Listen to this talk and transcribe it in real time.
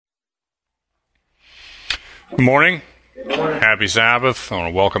Good morning. Happy Sabbath. I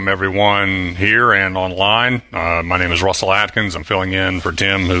want to welcome everyone here and online. My name is Russell Atkins. I'm filling in for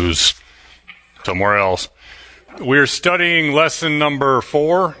Tim, who's somewhere else. We're studying lesson number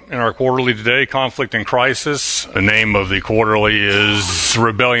 4 in our quarterly today, Conflict and Crisis. The name of the quarterly is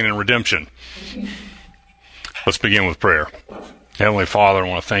Rebellion and Redemption. Let's begin with prayer. Heavenly Father, I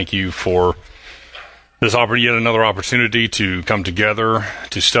want to thank you for this yet another opportunity to come together,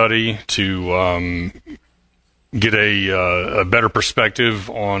 to study, to get a better perspective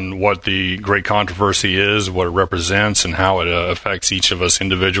on what the great controversy is, what it represents, and how it affects each of us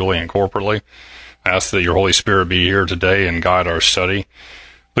individually and corporately. I ask that your Holy Spirit be here today and guide our study.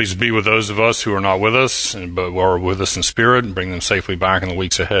 Please be with those of us who are not with us, but are with us in spirit, and bring them safely back in the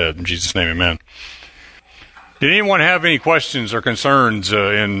weeks ahead. In Jesus' name, amen. Did anyone have any questions or concerns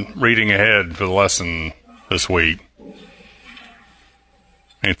in reading ahead for the lesson this week?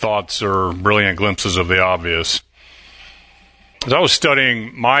 Any thoughts or brilliant glimpses of the obvious? As I was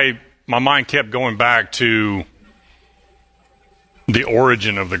studying, my mind kept going back to the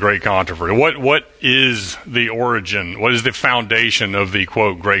origin of the great controversy. What is the origin? What is the foundation of the,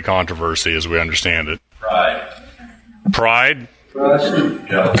 quote, great controversy as we understand it? Pride. Pride? Trust.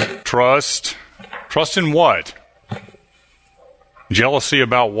 Jealousy. Trust. Trust in what? Jealousy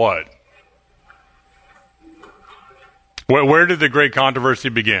about what? Where did the great controversy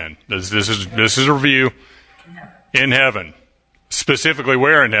begin? This is a review. In heaven. Specifically,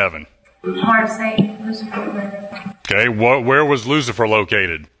 where in heaven? Heart of Satan, Lucifer. Okay, where was Lucifer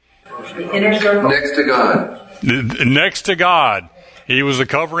located? Next to God. Next to God. He was a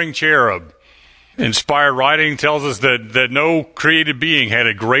covering cherub. Inspired writing tells us that no created being had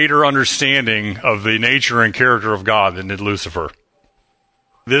a greater understanding of the nature and character of God than did Lucifer.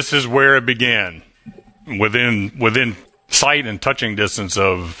 This is where it began, within sight and touching distance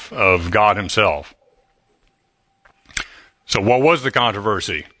of God himself. So what was the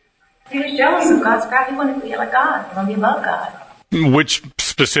controversy? He was jealous of God's power. He wanted to be like God. He wanted to be above God. Which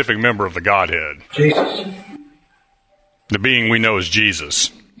specific member of the Godhead? Jesus. The being we know as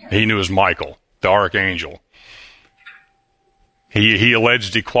Jesus. He knew as Michael, the archangel. He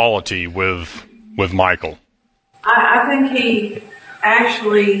alleged equality with Michael. I think he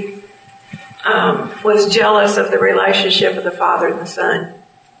actually was jealous of the relationship of the Father and the Son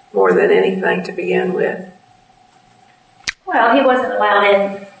more than anything to begin with. Well, he wasn't allowed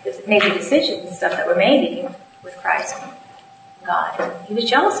in to make the decisions and stuff that were made with Christ and God. He was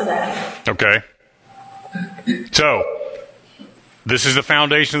jealous of that. Okay. So, this is the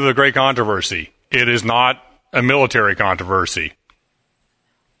foundation of the great controversy. It is not a military controversy,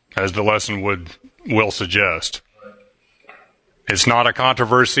 as the lesson will suggest. It's not a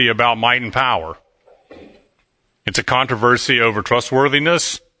controversy about might and power. It's a controversy over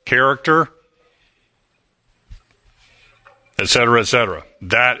trustworthiness, character, etc., etc.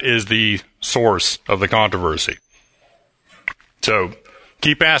 That is the source of the controversy. So,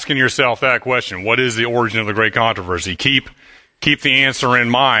 keep asking yourself that question. What is the origin of the great controversy? Keep the answer in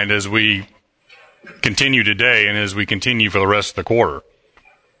mind as we continue today and as we continue for the rest of the quarter.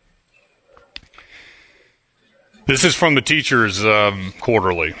 This is from the Teacher's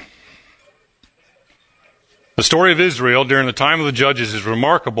Quarterly. The story of Israel during the time of the Judges is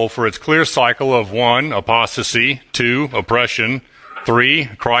remarkable for its clear cycle of 1, apostasy, 2, oppression, 3,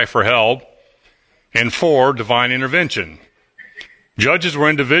 cry for help, and 4, divine intervention. Judges were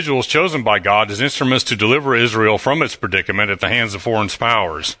individuals chosen by God as instruments to deliver Israel from its predicament at the hands of foreign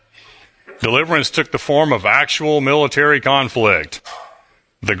powers. Deliverance took the form of actual military conflict.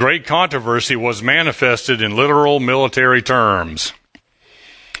 The great controversy was manifested in literal military terms.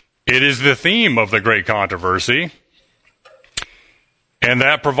 It is the theme of the great controversy, and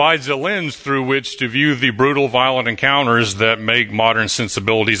that provides a lens through which to view the brutal, violent encounters that make modern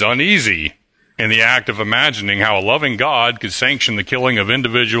sensibilities uneasy in the act of imagining how a loving God could sanction the killing of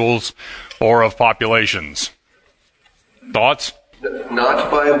individuals or of populations. Thoughts? Not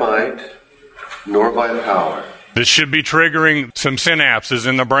by might, nor by power. This should be triggering some synapses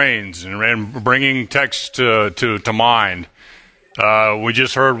in the brains and bringing text to mind. We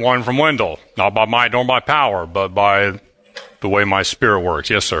just heard one from Wendell. Not by might nor by power, but by the way my spirit works.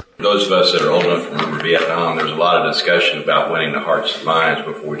 Yes, sir. Those of us that are old enough to remember Vietnam, there's a lot of discussion about winning the hearts and minds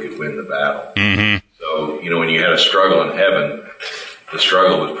before you could win the battle. Mm-hmm. So, when you had a struggle in heaven, the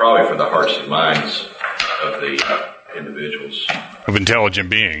struggle was probably for the hearts and minds of the individuals. Of intelligent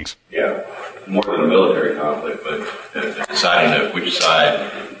beings. Yeah, more than a military conflict, but deciding which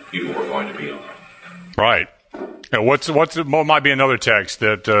side people were going to be on. Right. Now, what might be another text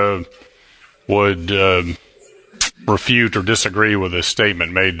that would refute or disagree with this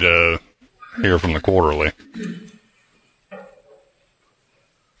statement made here from the Quarterly.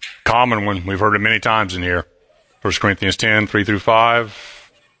 Common one. We've heard it many times in here. 1 Corinthians 10, 3 through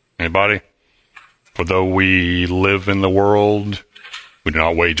 5. Anybody? For though we live in the world, we do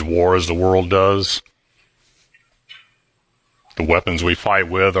not wage war as the world does. The weapons we fight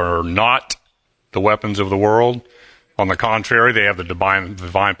with are not the weapons of the world. On the contrary, they have the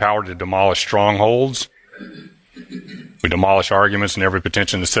divine power to demolish strongholds. We demolish arguments and every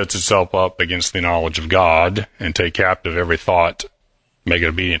pretension that sets itself up against the knowledge of God, and take captive every thought, make it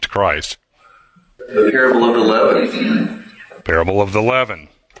obedient to Christ. The parable of the leaven. Parable of the leaven,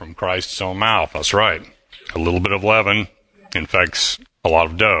 from Christ's own mouth. That's right. A little bit of leaven infects a lot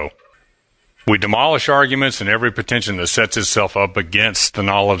of dough. We demolish arguments and every pretension that sets itself up against the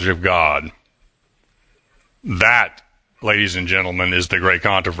knowledge of God. That, ladies and gentlemen, is the great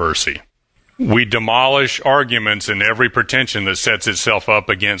controversy. We demolish arguments and every pretension that sets itself up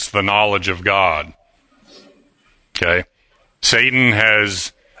against the knowledge of God. Okay? Satan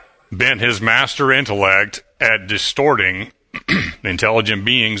has bent his master intellect at distorting intelligent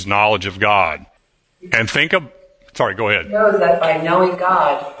beings' knowledge of God. And think of... Sorry, go ahead. He knows that by knowing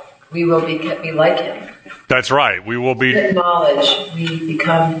God, we will be like Him. That's right. We will be... With knowledge, we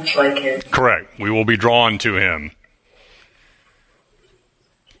become like Him. Correct. We will be drawn to Him.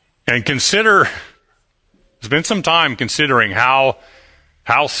 And consider... Spend some time considering how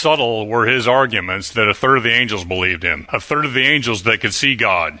subtle were his arguments that a third of the angels believed him. A third of the angels that could see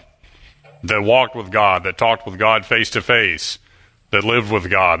God, that walked with God, that talked with God face to face, that lived with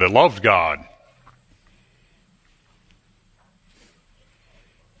God, that loved God.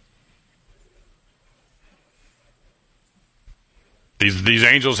 These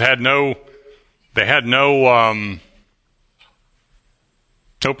angels had no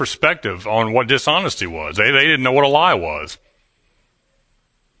perspective on what dishonesty was. They didn't know what a lie was.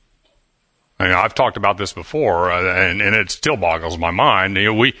 I mean, I've talked about this before, and it still boggles my mind. You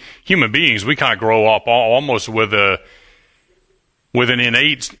know, we human beings, we kind of grow up almost with an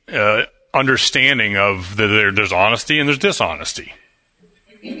innate understanding of that there's honesty and there's dishonesty.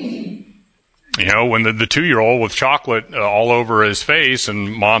 You know, when the 2-year-old with chocolate all over his face,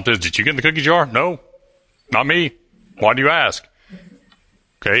 and mom says, "Did you get in the cookie jar?" "No, not me." "Why do you ask?"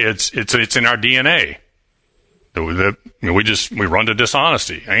 Okay, it's in our DNA. We run to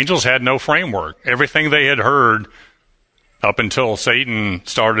dishonesty. Angels had no framework. Everything they had heard up until Satan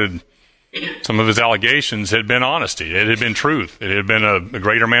started some of his allegations had been honesty. It had been truth. It had been a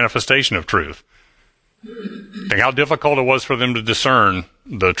greater manifestation of truth. Think how difficult it was for them to discern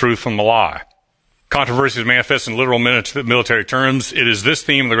the truth from the lie. Controversy is manifest in literal military terms. It is this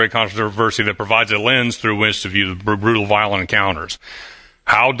theme of the great controversy that provides a lens through which to view the brutal, violent encounters.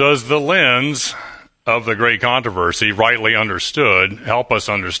 How does the lens of the great controversy, rightly understood, help us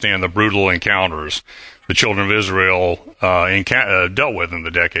understand the brutal encounters the children of Israel dealt with in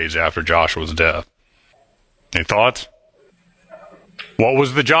the decades after Joshua's death? Any thoughts? What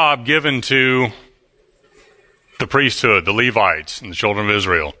was the job given to the priesthood, the Levites, and the children of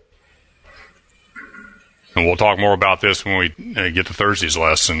Israel? And we'll talk more about this when we get to Thursday's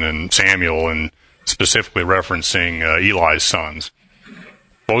lesson and Samuel, and specifically referencing Eli's sons.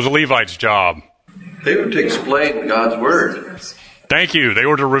 What was the Levites' job? They were to explain God's word. Thank you. They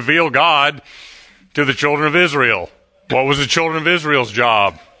were to reveal God to the children of Israel. What was the children of Israel's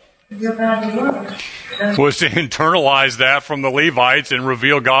job? Was to internalize that from the Levites and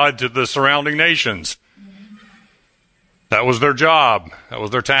reveal God to the surrounding nations. That was their job. That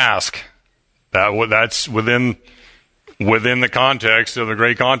was their task. That's within the context of the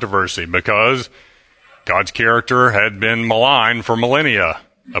great controversy, because God's character had been maligned for millennia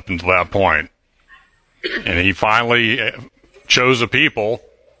up until that point. And he finally chose a people.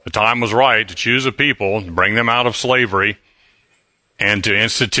 The time was right to choose a people, to bring them out of slavery, and to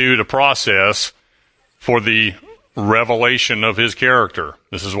institute a process for the revelation of his character.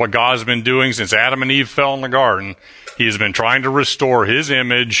 This is what God has been doing since Adam and Eve fell in the garden. He has been trying to restore his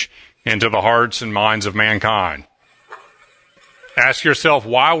image into the hearts and minds of mankind. Ask yourself,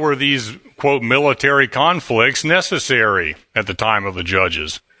 why were these, quote, military conflicts necessary at the time of the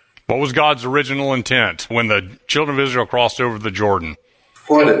judges? What was God's original intent when the children of Israel crossed over the Jordan?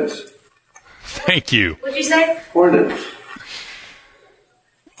 Hornets. Thank you. What'd you say? Hornets.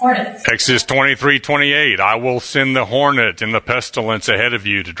 Hornets. Exodus 23:28. I will send the hornet and the pestilence ahead of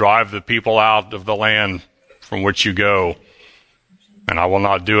you to drive the people out of the land from which you go. And I will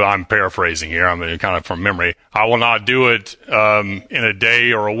not do it. I'm paraphrasing here. I'm kind of from memory. I will not do it in a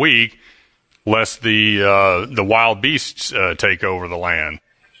day or a week, lest the wild beasts take over the land.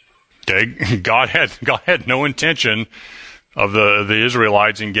 Okay, God had no intention of the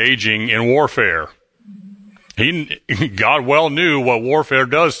Israelites engaging in warfare. God well knew what warfare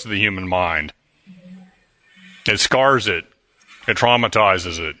does to the human mind. It scars it. It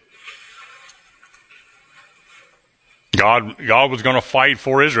traumatizes it. God was going to fight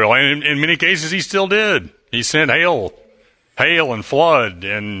for Israel, and in many cases he still did. He sent hail and flood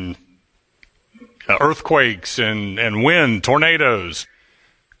and earthquakes and wind, tornadoes.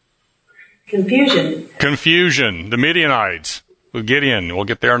 Confusion. The Midianites with Gideon. We'll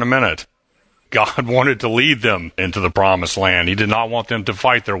get there in a minute. God wanted to lead them into the promised land. He did not want them to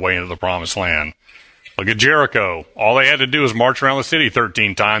fight their way into the promised land. Look at Jericho. All they had to do was march around the city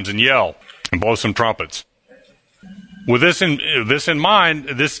 13 times and yell and blow some trumpets. With this in mind,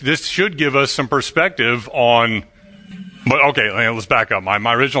 this should give us some perspective on. But okay, let's back up.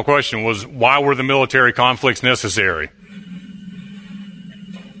 My original question was, why were the military conflicts necessary?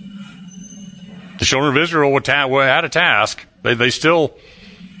 The children of Israel had a task. They were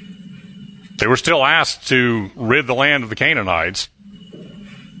still asked to rid the land of the Canaanites.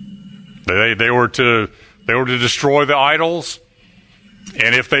 They were to destroy the idols.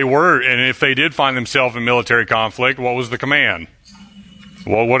 And if they did find themselves in military conflict, what was the command?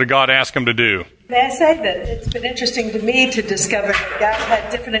 Well, what did God ask them to do? May I say that it's been interesting to me to discover that God had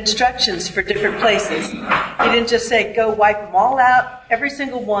different instructions for different places. He didn't just say, go wipe them all out, every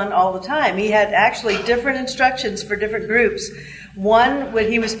single one, all the time. He had actually different instructions for different groups. One, when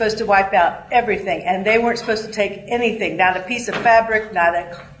he was supposed to wipe out everything, and they weren't supposed to take anything, not a piece of fabric, not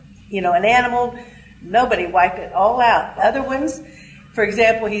an animal. Nobody, wipe it all out. Other ones, for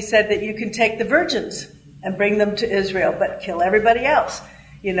example, he said that you can take the virgins and bring them to Israel, but kill everybody else.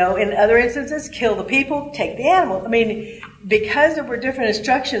 In other instances, kill the people, take the animal. I mean, because there were different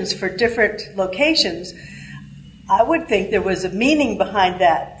instructions for different locations, I would think there was a meaning behind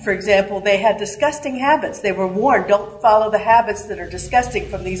that. For example, they had disgusting habits. They were warned, don't follow the habits that are disgusting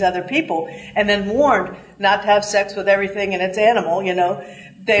from these other people, and then warned not to have sex with everything and its animal,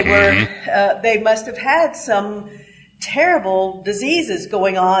 They must have had some terrible diseases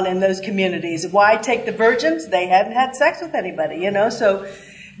going on in those communities. Why take the virgins? They hadn't had sex with anybody, so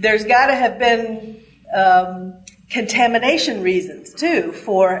there's got to have been contamination reasons too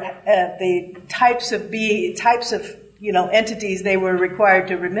for the types of entities they were required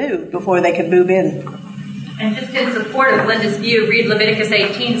to remove before they could move in. And just in support of Linda's view, read Leviticus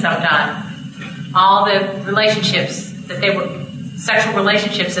 18 sometime. All the relationships sexual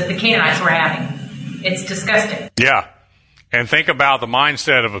relationships that the Canaanites were having. It's disgusting. Yeah. And think about the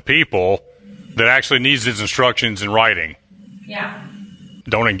mindset of a people that actually needs its instructions in writing. Yeah.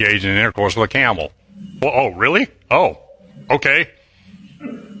 Don't engage in intercourse with a camel. Well, oh, really? Oh, okay.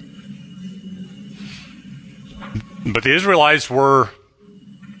 But the Israelites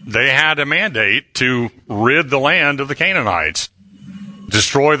they had a mandate to rid the land of the Canaanites.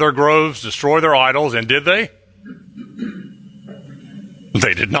 Destroy their groves, destroy their idols, and did they?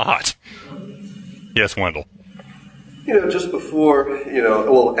 They did not. Yes, Wendell. Just before,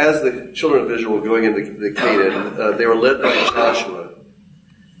 as the children of Israel were going into the Canaan, they were led by Joshua.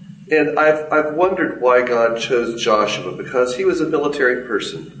 And I've wondered why God chose Joshua, because he was a military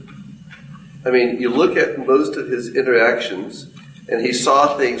person. I mean, you look at most of his interactions, and he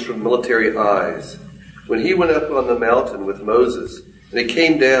saw things from military eyes. When he went up on the mountain with Moses, and he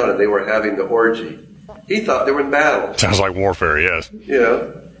came down and they were having the orgy, he thought they were in battle. Sounds like warfare, yes.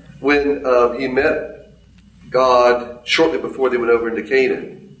 When he met God shortly before they went over into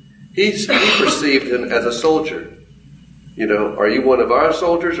Canaan, he perceived him as a soldier. Are you one of our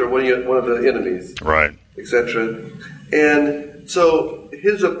soldiers or one of the enemies? Right. Etc. And so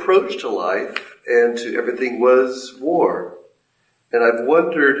his approach to life and to everything was war. And I've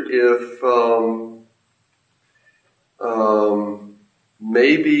wondered if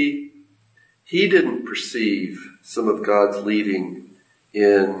maybe he didn't perceive some of God's leading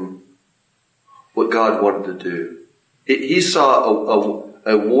in what God wanted to do. He saw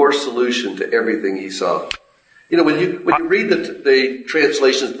a war solution to everything he saw. When you read the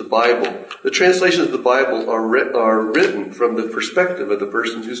translations of the translations of the Bible are written from the perspective of the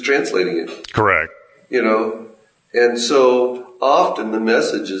person who's translating it. Correct. And so often the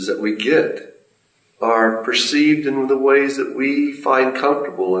messages that we get are perceived in the ways that we find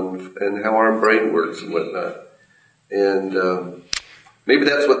comfortable and how our brain works and whatnot. And maybe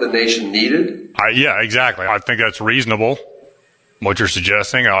that's what the nation needed. Yeah, exactly. I think that's reasonable, what you're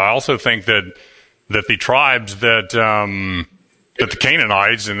suggesting. I also think that the tribes that the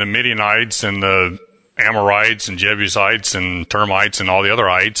Canaanites and the Midianites and the Amorites and Jebusites and Termites and all the other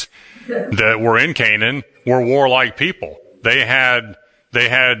ites that were in Canaan were warlike people. They had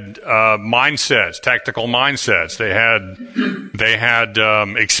mindsets, tactical mindsets. They had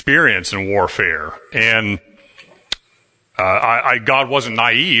experience in warfare, and God wasn't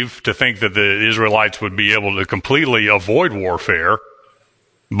naive to think that the Israelites would be able to completely avoid warfare.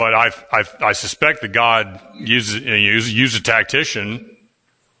 But I suspect that God used a tactician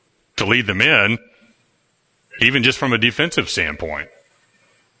to lead them in, even just from a defensive standpoint.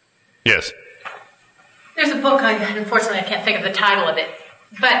 Yes. There's a book, unfortunately I can't think of the title of it,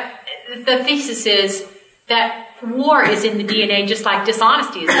 but the thesis is that war is in the DNA just like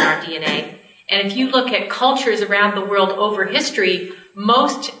dishonesty is in our DNA. And if you look at cultures around the world over history,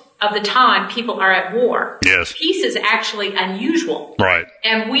 most of the time people are at war. Yes. Peace is actually unusual. Right.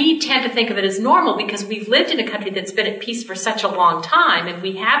 And we tend to think of it as normal because we've lived in a country that's been at peace for such a long time and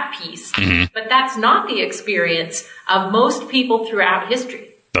we have peace. Mm-hmm. But that's not the experience of most people throughout history.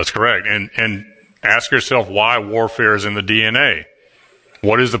 That's correct. And ask yourself why warfare is in the DNA.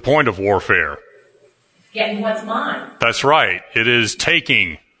 What is the point of warfare? Getting what's mine. That's right. It is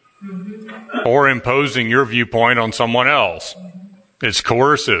taking or imposing your viewpoint on someone else. It's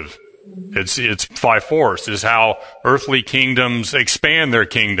coercive. It's by force. It's how earthly kingdoms expand their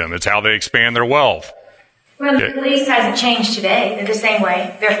kingdom. It's how they expand their wealth. Well, the Middle East hasn't changed today. They're the same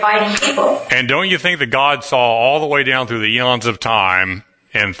way. They're fighting people. And don't you think that God saw all the way down through the eons of time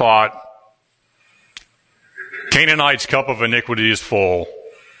and thought, Canaanites' cup of iniquity is full.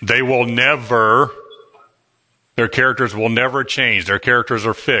 Their characters will never change. Their characters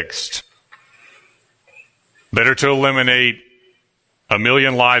are fixed. Better to eliminate 1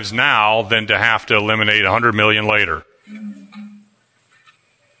 million lives now than to have to eliminate 100 million later.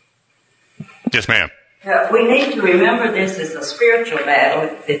 Yes, ma'am. We need to remember this is a spiritual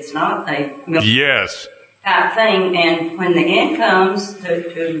battle. It's not a yes type thing. And when the end comes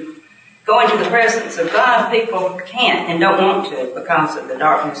to go into the presence of God, people can't and don't want to because of the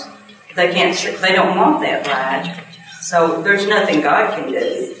darkness. They can't. They don't want that ride. So there's nothing God can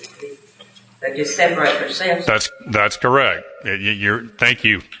do. They just separate themselves. That's correct. Thank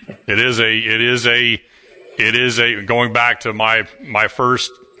you. It is a going back to my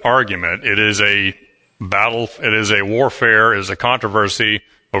first argument. It is a battle. It is a warfare. It is a controversy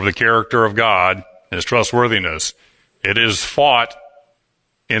over the character of God and His trustworthiness. It is fought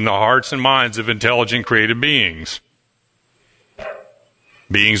in the hearts and minds of intelligent, created beings.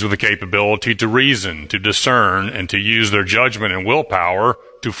 Beings with the capability to reason, to discern, and to use their judgment and willpower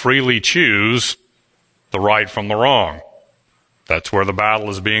to freely choose the right from the wrong. That's where the battle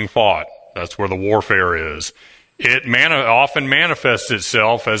is being fought. That's where the warfare is. It often manifests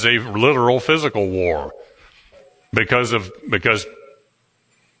itself as a literal physical war because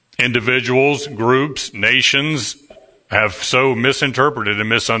individuals, groups, nations have so misinterpreted and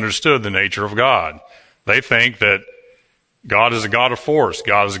misunderstood the nature of God. They think that God is a God of force.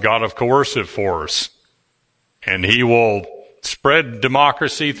 God is a God of coercive force. And He will spread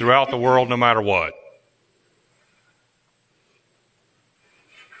democracy throughout the world no matter what.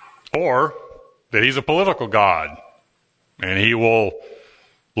 Or that He's a political God. And He will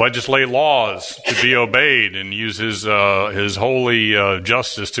legislate laws to be obeyed and use His holy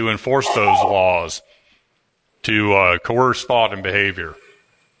justice to enforce those laws, to coerce thought and behavior.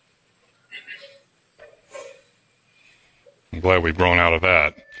 I'm glad we've grown out of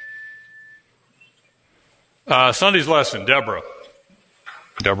that. Sunday's lesson, Deborah.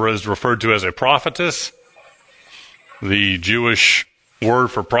 Deborah is referred to as a prophetess. The Jewish word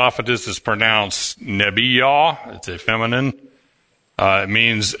for prophetess is pronounced nebiyah. It's a feminine. It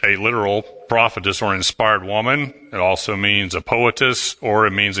means a literal prophetess or inspired woman. It also means a poetess, or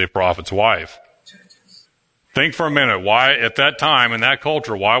it means a prophet's wife. Think for a minute, why at that time, in that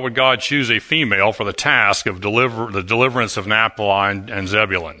culture, why would God choose a female for the task of the deliverance of Naphtali and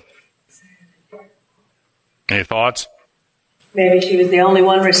Zebulun? Any thoughts? Maybe she was the only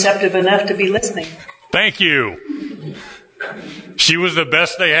one receptive enough to be listening. Thank you. She was the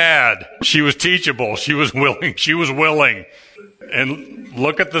best they had. She was teachable. She was willing. She was willing. And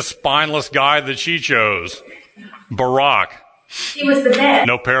look at the spineless guy that she chose, Barak. She was the best.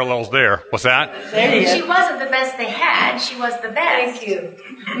 No parallels there. What's that? She wasn't the best they had. She was the best. Thank you.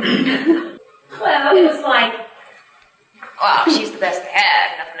 Well, it was like, well, she's the best they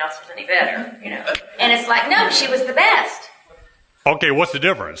had. Nothing else was any better, you know. And it's like, no, she was the best. Okay, what's the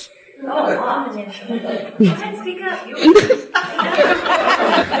difference? Oh, speak up.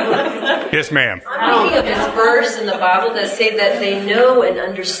 Yes, ma'am. I'm thinking of this verse in the Bible that say that they know and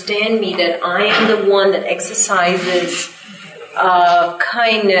understand me, that I am the one that exercises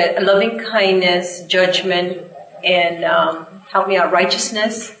kindness, loving kindness, judgment, and help me out,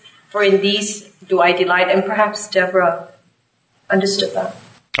 righteousness. For in these do I delight. And perhaps Deborah understood that.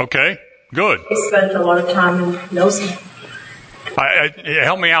 Okay, good. He spent a lot of time and knows him.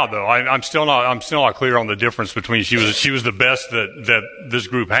 Help me out though. I'm still not clear on the difference between she was the best that this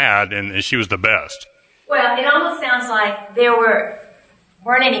group had, and she was the best. Well, it almost sounds like there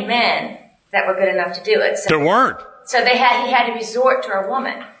weren't any men that were good enough to do it. So, there weren't. So he had to resort to a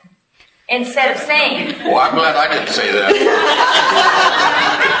woman instead of saying. Well, I'm glad I didn't say that.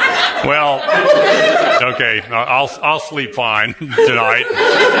 Well, okay, I'll sleep fine tonight,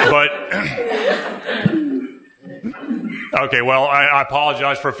 but. Okay, well, I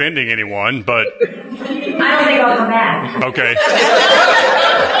apologize for offending anyone, but... I don't think I'll come back. Okay.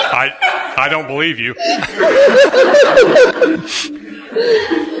 I don't believe you.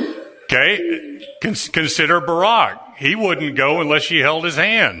 Okay, consider Barak. He wouldn't go unless she held his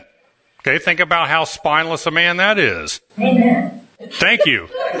hand. Okay, think about how spineless a man that is. Amen. Thank you.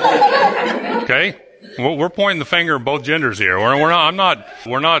 Okay, well, we're pointing the finger at both genders here.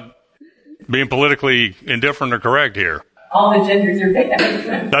 We're not being politically indifferent or correct here. All the genders are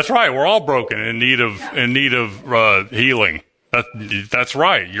bad. That's right. We're all broken in need of healing. That's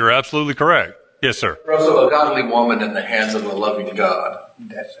right. You're absolutely correct. Yes, sir. Russell, a godly woman in the hands of a loving God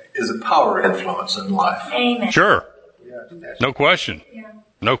is a power influence in life. Amen. Sure. No question.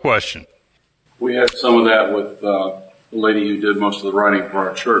 No question. We had some of that with the lady who did most of the writing for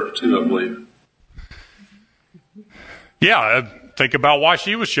our church, too, I believe. Yeah. Think about why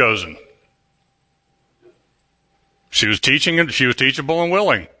she was chosen. She was teaching, and she was teachable and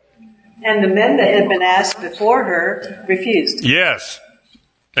willing. And the men that had been asked before her refused. Yes,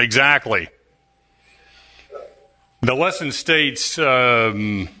 exactly. The lesson states,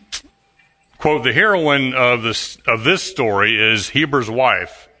 quote, the heroine of this story is Heber's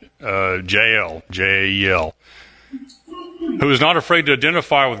wife, Jael, J-A-E-L, who is not afraid to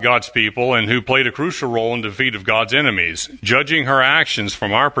identify with God's people and who played a crucial role in the defeat of God's enemies. Judging her actions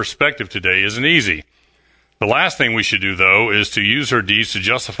from our perspective today isn't easy. The last thing we should do, though, is to use her deeds to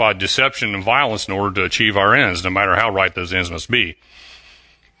justify deception and violence in order to achieve our ends, no matter how right those ends must be.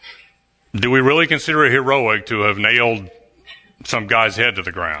 Do we really consider it heroic to have nailed some guy's head to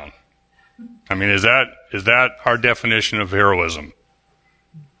the ground? I mean, is that our definition of heroism?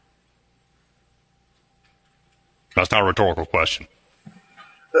 That's not a rhetorical question.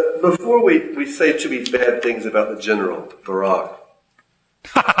 Before we say too many bad things about the general, Barak.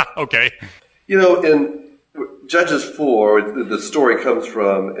 Okay. You know, in Judges 4, the story comes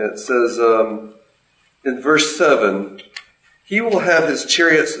from, it says in verse 7, he will have his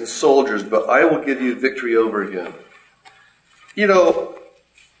chariots and soldiers, but I will give you victory over him. You know,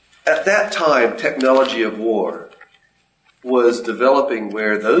 at that time, technology of war was developing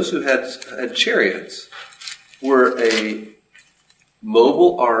where those who had chariots were a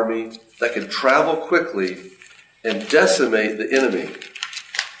mobile army that could travel quickly and decimate the enemy.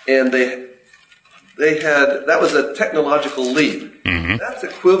 And that was a technological leap. Mm-hmm. That's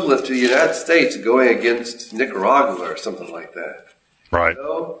equivalent to the United States going against Nicaragua or something like that. Right. You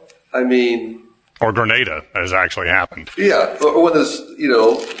know? I mean... Or Grenada, as actually happened. Yeah, or one of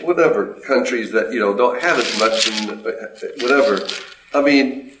those, whatever, countries that, don't have as much and whatever. I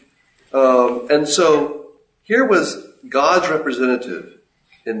mean, and so here was God's representative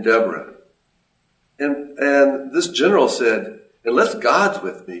in Deborah. And this general said, unless God's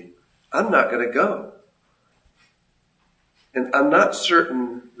with me, I'm not going to go. And I'm not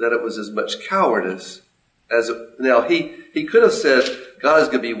certain that it was as much cowardice as now he could have said, God is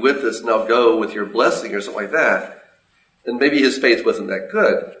going to be with us and I'll go with your blessing or something like that. And maybe his faith wasn't that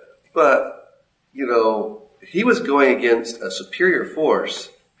good. But, he was going against a superior force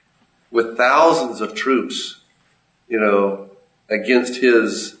with thousands of troops, against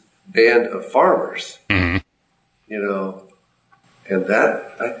his band of farmers. Mm-hmm. And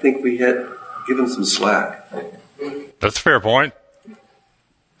that, I think we had given some slack. That's a fair point.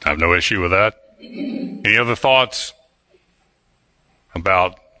 I have no issue with that. Any other thoughts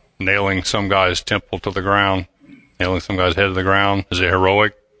about nailing some guy's temple to the ground, nailing some guy's head to the ground? Is it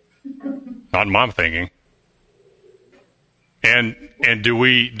heroic? Not in my thinking. And do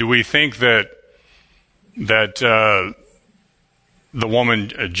we think that the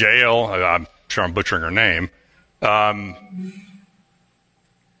woman Jael, I'm sure I'm butchering her name,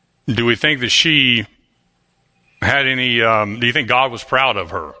 do we think that she had any, do you think God was proud of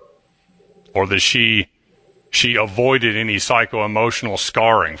her? Or that she avoided any psycho-emotional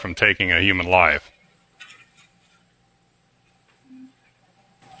scarring from taking a human life?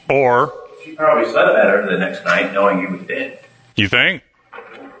 Or... She probably slept better the next night knowing he was dead. You think?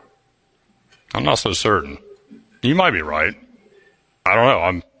 I'm not so certain. You might be right. I don't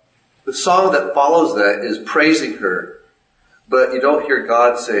know. The song that follows that is praising her. but you don't hear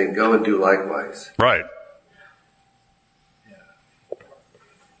God saying, go and do likewise. Right.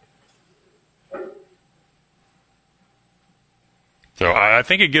 So I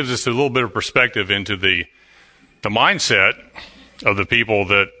think it gives us a little bit of perspective into the mindset of the people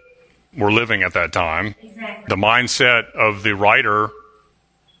that were living at that time, Exactly. the mindset of the writer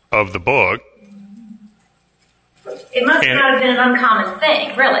of the book. It must not have been an uncommon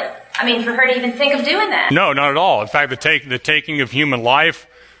thing, really. I mean, for her to even think of doing that. No, not at all. In fact, the taking of human life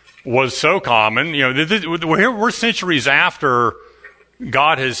was so common. You know, we're centuries after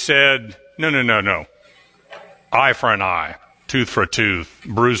God has said, no. Eye for an eye, tooth for a tooth,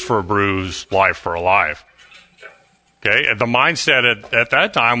 bruise for a bruise, life for a life. Okay? The mindset at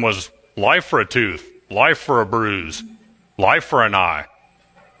that time was life for a tooth, life for a bruise, life for an eye.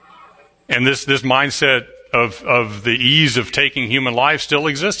 And this mindset of the ease of taking human life still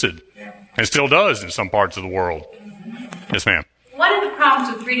existed and still does in some parts of the world. Yes, ma'am. One of the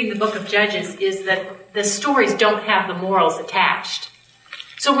problems with reading the book of Judges is that the stories don't have the morals attached.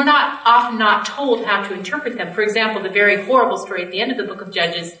 So we're often not told how to interpret them. For example, the very horrible story at the end of the book of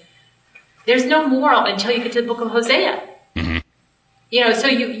Judges, there's no moral until you get to the book of Hosea. Mm-hmm. You know, so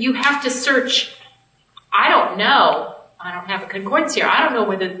you have to search. I don't know. I don't have a concordance here. I don't know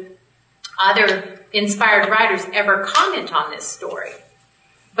whether other inspired writers ever comment on this story.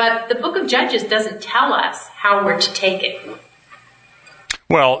 But the book of Judges doesn't tell us how we're to take it.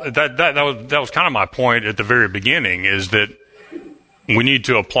 Well, that was kind of my point at the very beginning, is that we need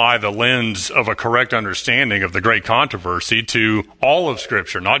to apply the lens of a correct understanding of the great controversy to all of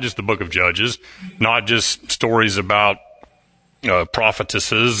Scripture, not just the book of Judges, not just stories about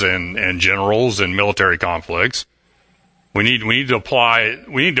prophetesses and generals and military conflicts. We need to apply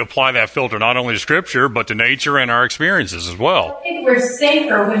that filter not only to Scripture but to nature and our experiences as well. I think we're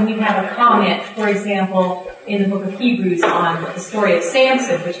safer when we have a comment, for example, in the book of Hebrews on the story of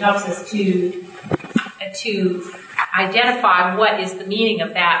Samson, which helps us to identify what is the meaning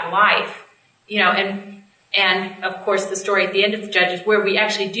of that life, you know, and of course the story at the end of the Judges where we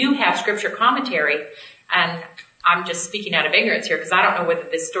actually do have Scripture commentary. And I'm just speaking out of ignorance here because I don't know whether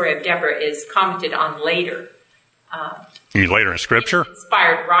this story of Deborah is commented on later. You mean later in Scripture?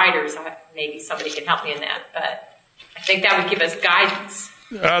 Inspired writers, maybe somebody can help me in that, but I think that would give us guidance.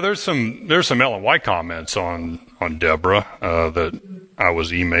 There's some Ellen White comments on Deborah that I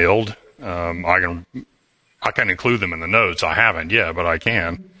was emailed. I can include them in the notes. I haven't yet, but I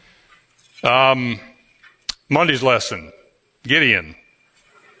can. Monday's lesson, Gideon.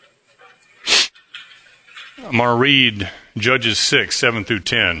 I'm going to read Judges 6, 7 through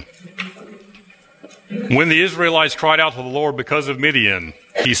 10. When the Israelites cried out to the Lord because of Midian,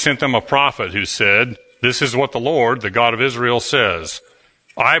 he sent them a prophet who said, "This is what the Lord, the God of Israel, says.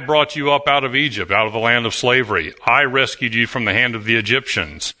 I brought you up out of Egypt, out of the land of slavery. I rescued you from the hand of the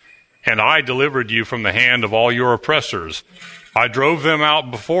Egyptians, and I delivered you from the hand of all your oppressors. I drove them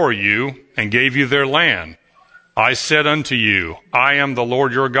out before you and gave you their land. I said unto you, I am the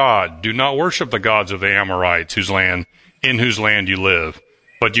Lord your God. Do not worship the gods of the Amorites, in whose land you live.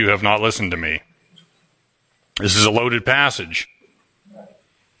 But you have not listened to me." This is a loaded passage.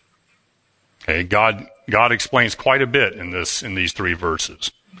 Okay, God explains quite a bit in these three verses.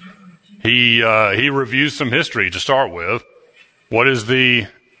 He reviews some history to start with.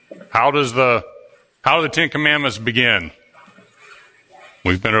 How do the Ten Commandments begin?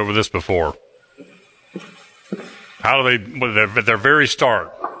 We've been over this before. At their very start,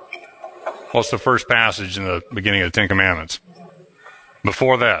 what's the first passage in the beginning of the Ten Commandments?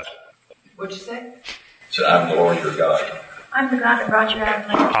 Before that. What'd you say? So I'm the Lord your God. I'm the God that brought you out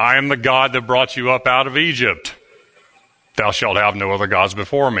of Egypt. I am the God that brought you up out of Egypt. Thou shalt have no other gods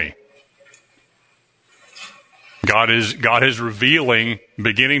before me. God is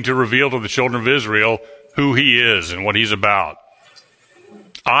beginning to reveal to the children of Israel who He is and what He's about.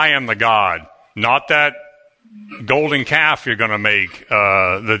 I am the God, not that golden calf you're going to make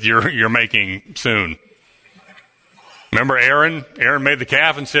that you're making soon. Remember Aaron? Aaron made the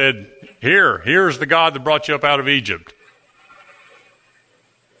calf and said, "Here's the God that brought you up out of Egypt."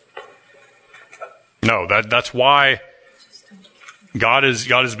 No, that's why God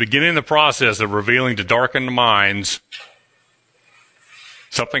is beginning the process of revealing to darkened minds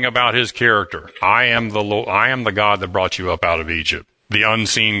something about His character. I am the God that brought you up out of Egypt, the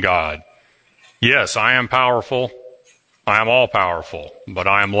unseen God. Yes, I am powerful. I am all powerful, but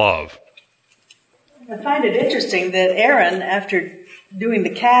I am love. I find it interesting that Aaron, after doing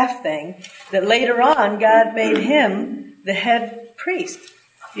the calf thing, that later on God made him the head priest,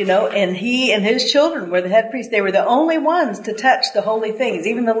 and he and his children were the head priests. They were the only ones to touch the holy things.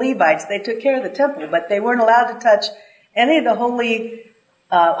 Even the Levites, they took care of the temple, but they weren't allowed to touch any of the holy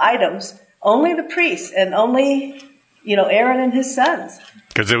items, only the priests and only, Aaron and his sons.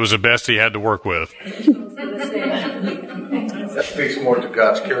 Because it was the best he had to work with. That speaks more to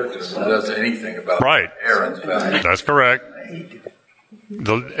God's character than it does anything about Aaron's value. That's correct.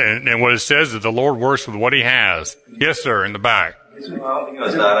 And what it says is the Lord works with what he has. Yes, sir, in the back. Well, I don't think it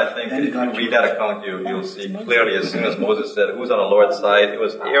was that. I think if you read that account, you'll see clearly as soon as Moses said, who's on the Lord's side, it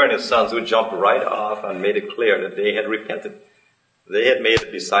was Aaron and his sons who jumped right off and made it clear that they had repented. They had made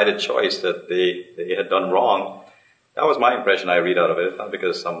a decided choice that they had done wrong. That was my impression I read out of it, not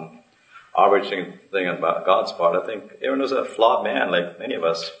because some arbitrary thing about God's part. I think Aaron was a flawed man like many of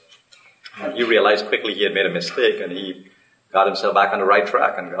us. He realized quickly he had made a mistake, and he got himself back on the right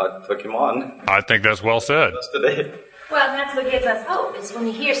track, and God took him on. I think that's well said. Just today. Well, that's what gives us hope, is when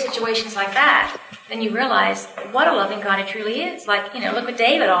you hear situations like that, then you realize what a loving God he truly is. Like, look at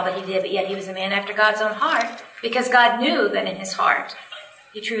David, all that he did, but yet he was a man after God's own heart, because God knew that in his heart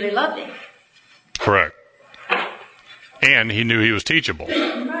he truly loved him. Correct. And he knew he was teachable.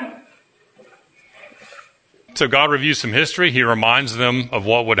 Right. So God reviews some history. He reminds them of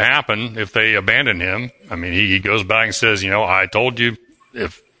what would happen if they abandon him. I mean, he goes back and says, I told you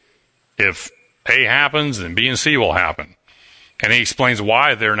if A happens, then B and C will happen. And he explains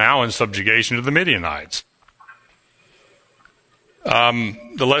why they're now in subjugation to the Midianites. The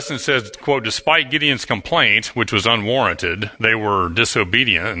lesson says, quote, despite Gideon's complaint, which was unwarranted, they were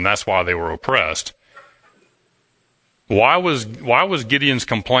disobedient, and that's why they were oppressed. Why was Gideon's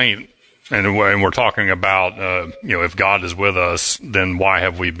complaint, and we're talking about, if God is with us, then why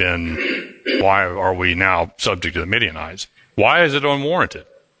are we now subject to the Midianites? Why is it unwarranted?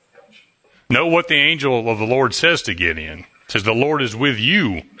 Note what the angel of the Lord says to Gideon. It says, the Lord is with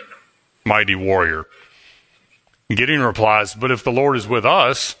you, mighty warrior. Gideon replies, but if the Lord is with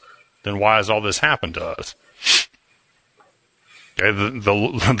us, then why has all this happened to us? Okay,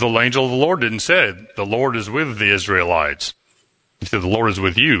 the angel of the Lord didn't say, the Lord is with the Israelites. He said, the Lord is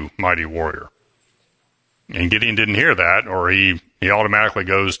with you, mighty warrior. And Gideon didn't hear that, or he automatically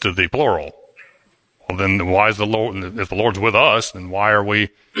goes to the plural. Well, then why is the Lord, if the Lord's with us, then why are we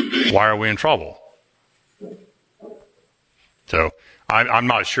in trouble? So I'm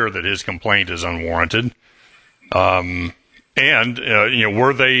not sure that his complaint is unwarranted. Were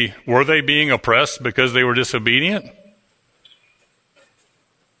they being oppressed because they were disobedient?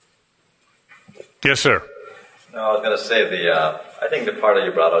 Yes, sir. No, I was going to say I think the part that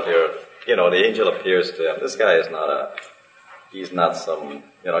you brought out here, the angel appears to him. This guy is he's not some,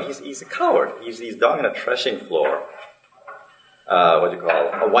 he's a coward. He's down in a threshing floor. What do you call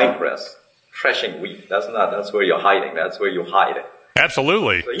it? A wine press. Threshing wheat. That's where you're hiding. That's where you hide.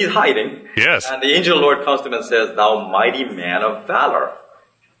 Absolutely. So he's hiding. Yes. And the angel of the Lord comes to him and says, thou mighty man of valor.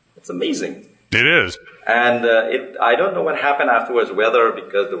 It's amazing. It is. And I don't know what happened afterwards, whether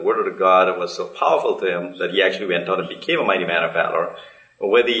because the word of God was so powerful to him that he actually went out and became a mighty man of valor, or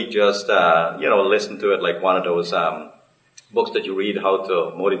whether he just, listened to it like one of those books that you read how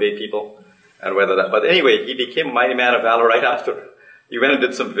to motivate people, and whether that. But anyway, he became a mighty man of valor right after. He went and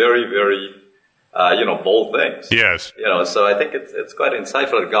did some very, very, bold things. Yes. So I think it's quite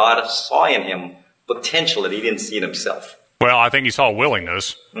insightful that God saw in him potential that he didn't see in himself. Well, I think he saw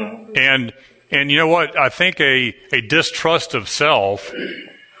willingness. Mm-hmm. And you know what? I think a distrust of self,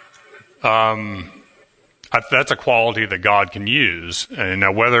 that's a quality that God can use. And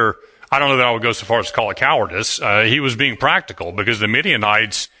now I don't know that I would go so far as to call it cowardice. He was being practical because the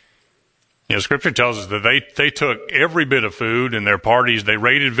Midianites, Scripture tells us that they took every bit of food in their parties. They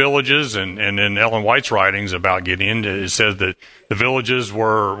raided villages, and in Ellen White's writings about Gideon, it says that the villages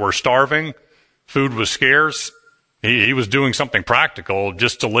were starving, food was scarce. He was doing something practical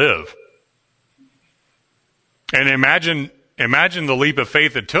just to live. And imagine the leap of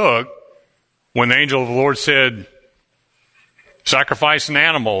faith it took when the angel of the Lord said, sacrifice an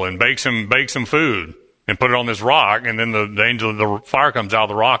animal and bake some food and put it on this rock, and then the angel of the fire comes out of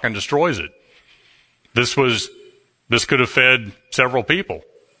the rock and destroys it. This could have fed several people.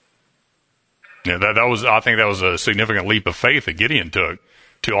 Yeah, I think that was a significant leap of faith that Gideon took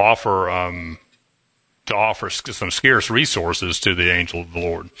to offer some scarce resources to the angel of the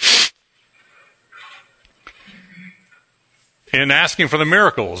Lord. In asking for the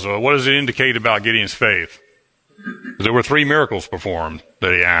miracles, what does it indicate about Gideon's faith? There were 3 miracles performed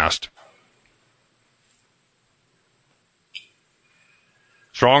that he asked.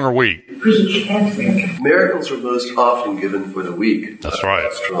 Strong or weak? Miracles are most often given for the weak. That's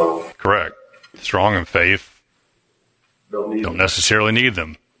right. Strong. Correct. Strong in faith don't necessarily need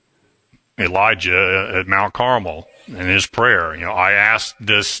them. Elijah at Mount Carmel in his prayer, I asked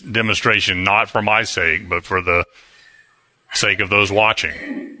this demonstration not for my sake, but for the sake of those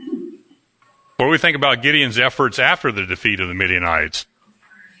watching. What do we think about Gideon's efforts after the defeat of the Midianites?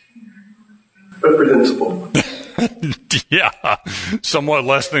 Reprehensible. Yeah, somewhat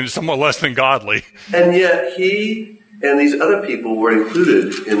less than godly. And yet he and these other people were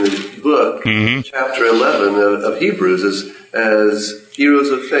included in the book, chapter 11 of Hebrews, as heroes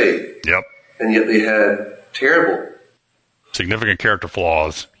of faith. Yep. And yet they had terrible, significant character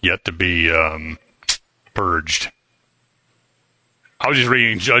flaws yet to be purged. I was just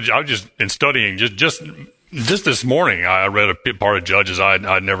reading studying just this morning. I read a part of Judges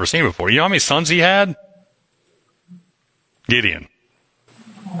I'd never seen before. You know how many sons he had? Gideon.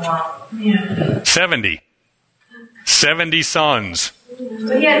 Wow. Yeah. 70 sons.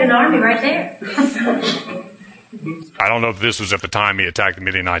 But he had an army right there. I don't know if this was at the time he attacked the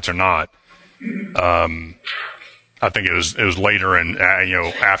Midianites or not. I think it was later and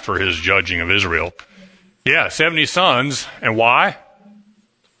after his judging of Israel. Yeah, 70 sons, and why?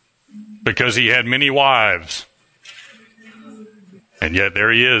 Because he had many wives, and yet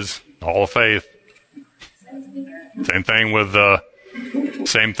there he is, Hall of Faith. Same thing with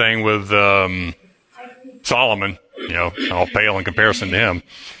Solomon. All pale in comparison to him.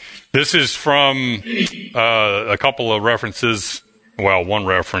 This is from a couple of references. Well, one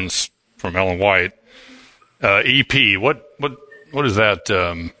reference from Ellen White. EP. What is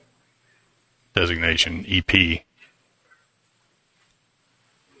that designation? EP.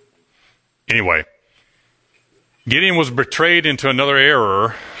 Anyway, Gideon was betrayed into another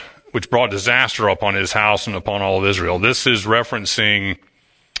error, which brought disaster upon his house and upon all of Israel. This is referencing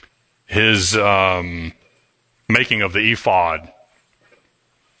his making of the ephod.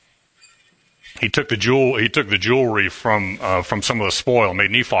 He took the jewelry from some of the spoil, made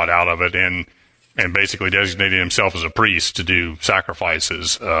an ephod out of it, and basically designated himself as a priest to do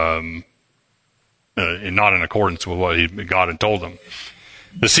sacrifices, and not in accordance with what God had told him.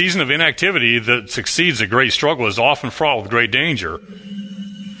 The season of inactivity that succeeds a great struggle is often fraught with great danger.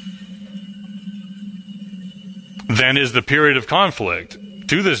 Then is the period of conflict.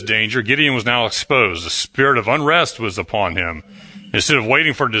 To this danger, Gideon was now exposed. The spirit of unrest was upon him. Instead of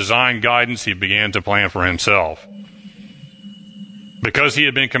waiting for design guidance, he began to plan for himself. Because he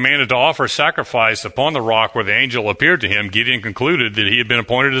had been commanded to offer sacrifice upon the rock where the angel appeared to him, Gideon concluded that he had been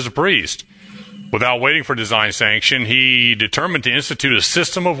appointed as a priest. Without waiting for design sanction, he determined to institute a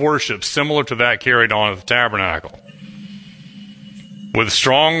system of worship similar to that carried on at the tabernacle. With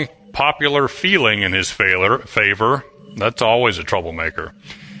strong popular feeling in his favor, that's always a troublemaker,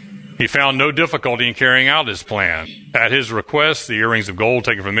 he found no difficulty in carrying out his plan. At his request, the earrings of gold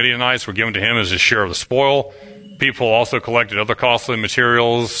taken from the Midianites were given to him as his share of the spoil. People also collected other costly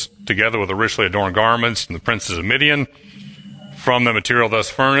materials, together with the richly adorned garments from the princes of Midian. From the material thus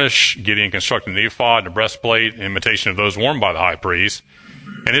furnished, Gideon constructed an ephod and a breastplate in imitation of those worn by the high priest.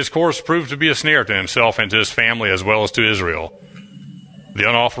 And his course proved to be a snare to himself and to his family as well as to Israel. The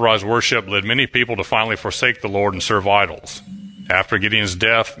unauthorized worship led many people to finally forsake the Lord and serve idols. After Gideon's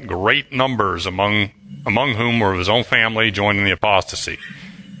death, great numbers, among whom were of his own family, joined in the apostasy.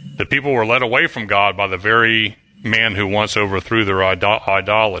 The people were led away from God by the very man who once overthrew their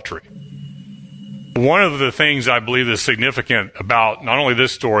idolatry. One of the things I believe is significant about not only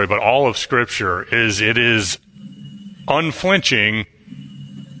this story, but all of Scripture, is it is unflinching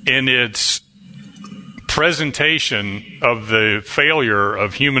in its presentation of the failure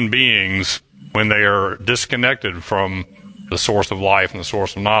of human beings when they are disconnected from the source of life and the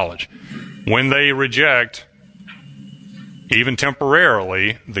source of knowledge. When they reject, even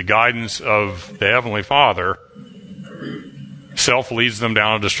temporarily, the guidance of the Heavenly Father, self leads them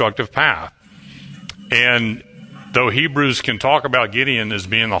down a destructive path. And though Hebrews can talk about Gideon as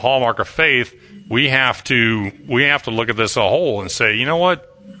being the hallmark of faith, we have to look at this as a whole and say, you know what?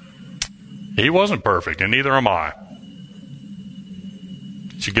 He wasn't perfect, and neither am I.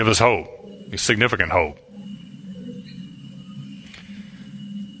 It should give us hope, significant hope.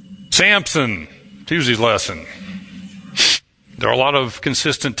 Samson, Tuesday's lesson. There are a lot of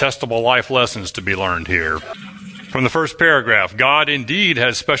consistent, testable life lessons to be learned here. From the first paragraph, God indeed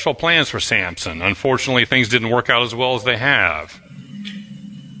had special plans for Samson. Unfortunately, things didn't work out as well as they have.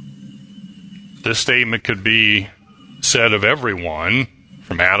 This statement could be said of everyone,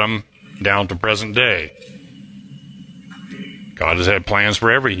 from Adam down to present day. God has had plans for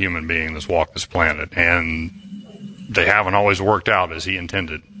every human being that's walked this planet, and they haven't always worked out as He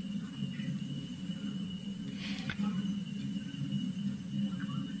intended.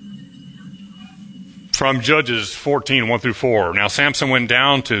 From Judges 14, 1 through 4. Now Samson went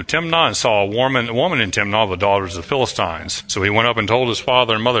down to Timnah and saw a woman in Timnah, the daughters of the Philistines. So he went up and told his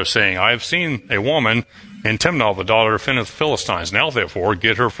father and mother, saying, I have seen a woman and Timnah, the daughter of the Philistines. Now, therefore,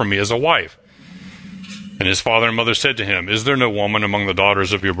 get her for me as a wife. And his father and mother said to him, is there no woman among the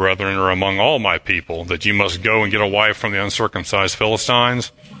daughters of your brethren or among all my people that you must go and get a wife from the uncircumcised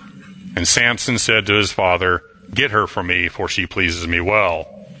Philistines? And Samson said to his father, get her for me, for she pleases me well.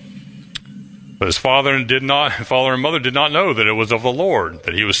 But his father and mother did not know that it was of the Lord,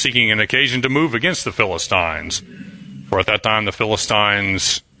 that he was seeking an occasion to move against the Philistines. For at that time the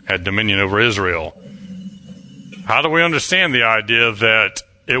Philistines had dominion over Israel. How do we understand the idea that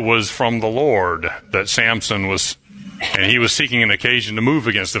it was from the Lord that Samson was, and he was seeking an occasion to move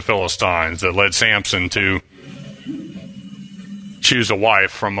against the Philistines that led Samson to choose a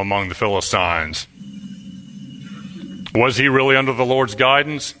wife from among the Philistines? Was he really under the Lord's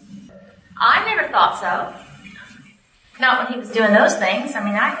guidance? I never thought so. Not when he was doing those things. I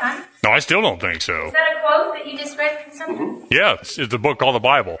mean, No, I still don't think so. Is that a quote that you just read from something? Yeah, it's a book called the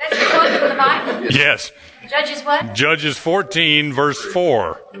Bible. That's a quote from the Bible? Yes. Judges what? Judges 14, verse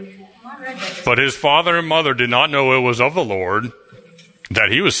 4. But his father and mother did not know it was of the Lord, that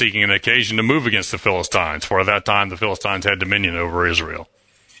he was seeking an occasion to move against the Philistines, for at that time the Philistines had dominion over Israel.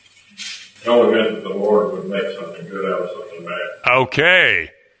 It only meant that the Lord would make something good out of something bad. Okay.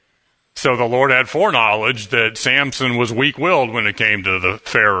 So the Lord had foreknowledge that Samson was weak-willed when it came to the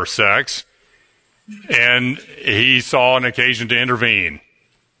fairer sex, and he saw an occasion to intervene.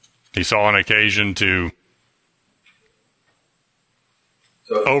 He saw an occasion to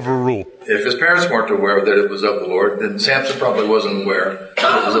overrule. If his parents weren't aware that it was of the Lord, then Samson probably wasn't aware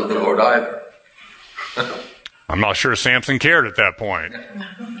that it was of the Lord either. I'm not sure Samson cared at that point.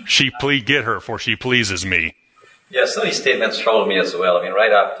 Get her, for she pleases me. Yeah, some of these statements troubled me as well. I mean,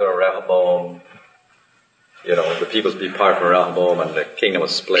 right after Rehoboam, the peoples depart from Rehoboam and the kingdom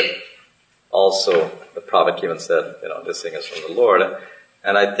was split. Also, the prophet came and said, this thing is from the Lord.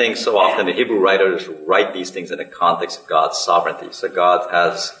 And I think so often the Hebrew writers write these things in the context of God's sovereignty. So God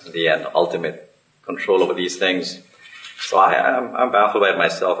has, in the end, ultimate control over these things. So I'm baffled by it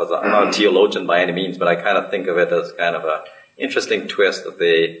myself. I'm not a theologian by any means, but I kind of think of it as kind of an interesting twist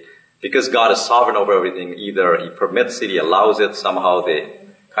that because God is sovereign over everything, either he permits it, he allows it, somehow they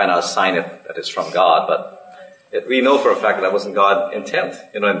kind of assign it that it's from God. But we know for a fact that wasn't God's intent,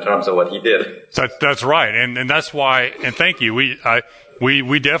 in terms of what he did. That's right. And that's why, and thank you, we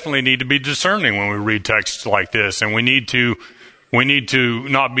definitely need to be discerning when we read texts like this, and we need to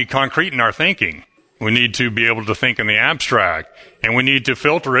not be concrete in our thinking. We need to be able to think in the abstract, and we need to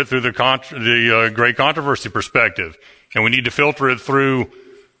filter it through the great controversy perspective, and we need to filter it through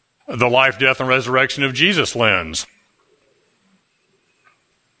the life, death, and resurrection of Jesus lens.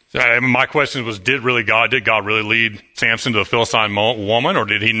 My question was, did God really lead Samson to the Philistine woman, or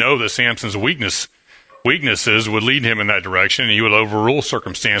did he know that Samson's weaknesses would lead him in that direction, and he would overrule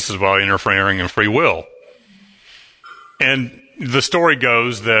circumstances by interfering in free will? And the story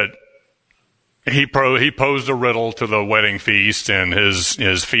goes that he posed a riddle to the wedding feast, and his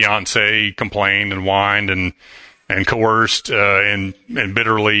fiancée complained and whined and coerced and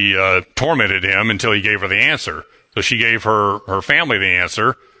bitterly tormented him until he gave her the answer. So she gave her family the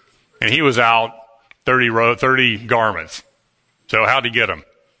answer, and he was out 30 garments. So how'd he get them?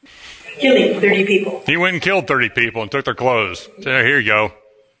 Killing 30 people. He went and killed 30 people and took their clothes. So here you go.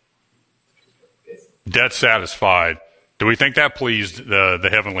 Debt satisfied. Do we think that pleased the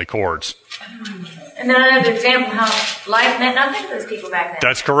heavenly courts? And then another example how life meant nothing to those people back then.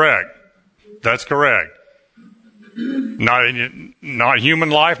 That's correct. Not human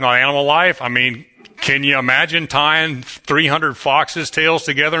life, not animal life. I mean, can you imagine tying 300 foxes' tails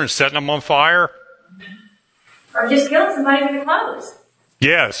together and setting them on fire? Or just killing somebody with their clothes.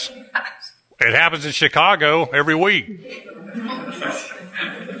 Yes. It happens in Chicago every week.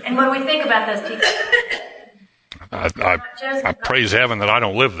 And what do we think about those people? I praise heaven that I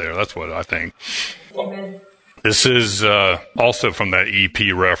don't live there. That's what I think. Amen. This is also from that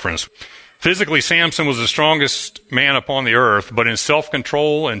EP reference. Physically, Samson was the strongest man upon the earth, but in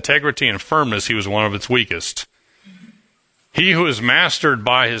self-control, integrity, and firmness, he was one of its weakest. He who is mastered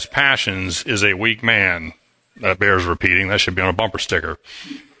by his passions is a weak man. That bears repeating. That should be on a bumper sticker.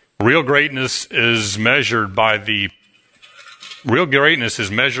 Real greatness is measured by the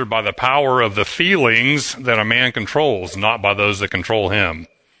power of the feelings that a man controls, not by those that control him.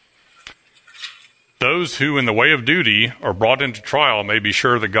 Those who, in the way of duty, are brought into trial may be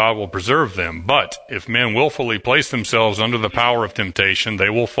sure that God will preserve them. But if men willfully place themselves under the power of temptation, they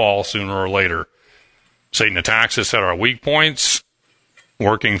will fall sooner or later. Satan attacks us at our weak points,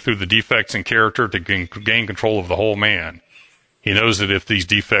 working through the defects in character to gain control of the whole man. He knows that if these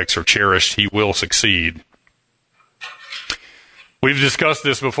defects are cherished, he will succeed. We've discussed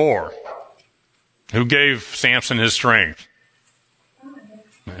this before. Who gave Samson his strength?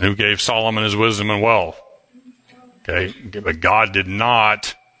 Who gave Solomon his wisdom and wealth? Okay, but God did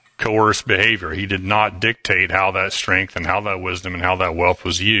not coerce behavior. He did not dictate how that strength and how that wisdom and how that wealth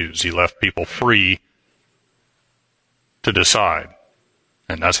was used. He left people free to decide.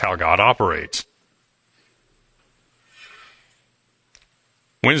 And that's how God operates.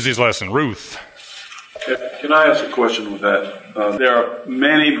 Wednesday's lesson, Ruth. Can I ask a question with that? There are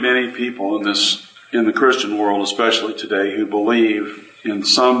many, many people in the Christian world, especially today, who believe in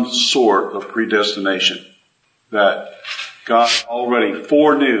some sort of predestination, that God already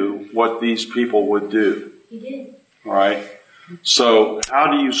foreknew what these people would do. He did. All right? So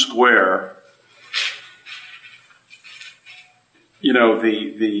how do you square,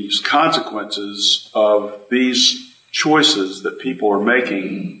 these consequences of these choices that people are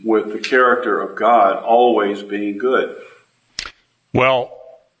making with the character of God always being good? Well,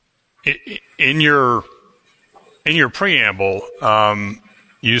 in your preamble,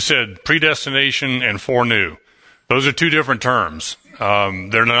 you said predestination and foreknew. Those are two different terms.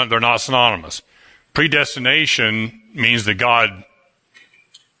 They're not synonymous. Predestination means that God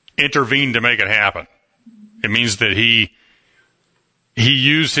intervened to make it happen. It means that He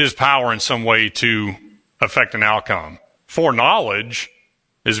used His power in some way to affect an outcome. Foreknowledge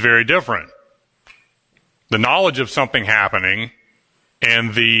is very different. The knowledge of something happening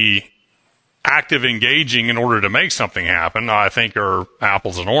and the active engaging in order to make something happen, I think, are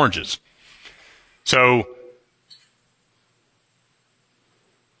apples and oranges. So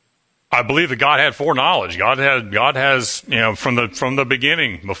I believe that God had foreknowledge. God has, from the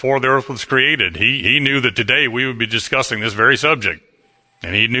beginning, before the earth was created, He knew that today we would be discussing this very subject.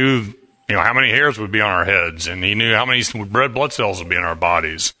 And He knew, how many hairs would be on our heads, and He knew how many red blood cells would be in our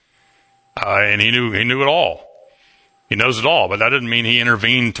bodies. And He knew it all. He knows it all, but that doesn't mean He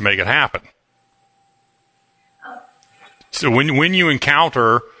intervened to make it happen. So when you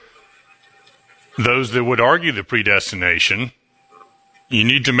encounter those that would argue the predestination, you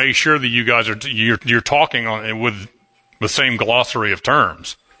need to make sure that you guys you're talking with the same glossary of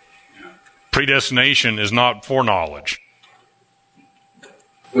terms. Predestination is not foreknowledge.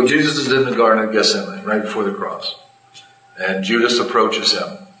 Well, Jesus is in the Garden of Gethsemane, right before the cross. And Judas approaches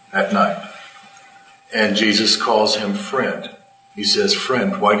Him at night. And Jesus calls him friend. He says,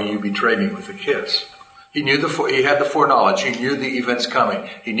 "Friend, why do you betray me with a kiss?" He knew he had the foreknowledge. He knew the events coming.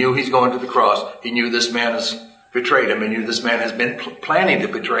 He knew he's going to the cross. He knew this man has betrayed him. He knew this man has been planning to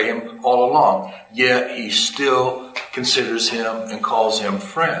betray him all along. Yet he still considers him and calls him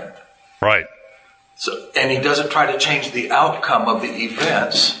friend. Right. And he doesn't try to change the outcome of the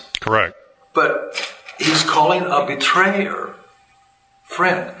events. Correct. But he's calling a betrayer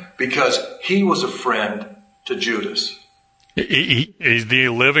friend because he was a friend to Judas. He's the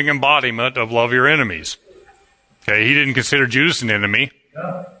living embodiment of love your enemies. Okay, he didn't consider Judas an enemy.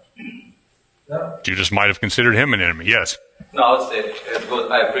 No. Judas might have considered him an enemy. Yes. No, I would say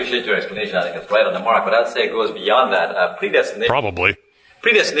I appreciate your explanation. I think it's right on the mark, but I'd say it goes beyond that. Predestination. Probably.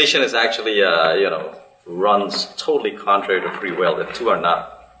 Predestination is actually, runs totally contrary to free will. The two are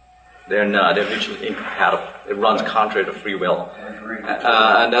not. They're not. They're mutually incompatible. It runs contrary to free will,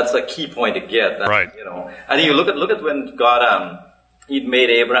 and that's a key point to get. Right. And you look at when God He made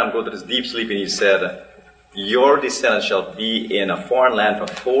Abraham go to this deep sleep, and He said, "Your descendants shall be in a foreign land for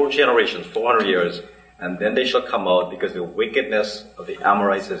 4 generations, 400 years, and then they shall come out because the wickedness of the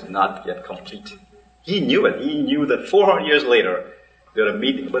Amorites is not yet complete." He knew it. He knew that 400 years later they're a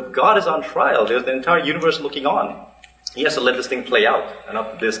meeting. But God is on trial. There's the entire universe looking on. He has to let this thing play out. And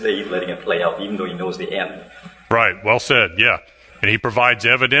up to this day, He's letting it play out, even though He knows the end. Right. Well said. Yeah. And He provides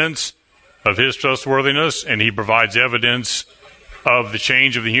evidence of His trustworthiness, and He provides evidence of the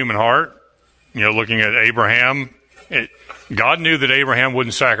change of the human heart. Looking at Abraham, God knew that Abraham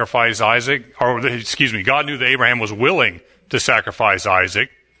wouldn't sacrifice Isaac, God knew that Abraham was willing to sacrifice Isaac.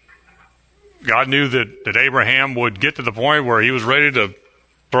 God knew that Abraham would get to the point where he was ready to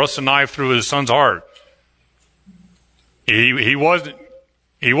thrust a knife through his son's heart. He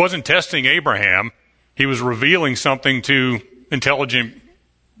wasn't testing Abraham. He was revealing something to intelligent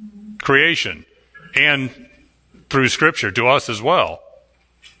creation and through Scripture to us as well.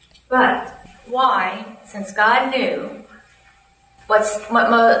 But why, since God knew what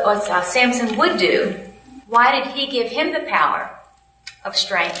Samson would do, why did He give him the power of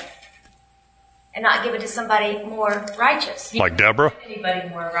strength and not give it to somebody more righteous? Like Deborah? Anybody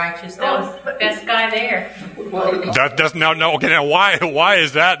more righteous? That was the best guy there. That doesn't Okay, now why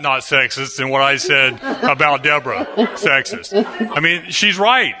is that not sexist in what I said about Deborah? Sexist. I mean, she's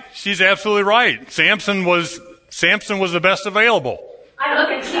right. She's absolutely right. Samson was the best available. I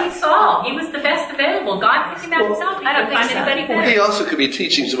look at King Saul. He was the best available. God picked him out himself. I don't find anybody better. He also could be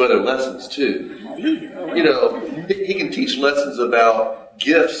teaching some other lessons too. You know, he can teach lessons about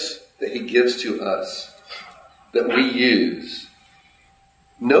gifts that he gives to us that we use,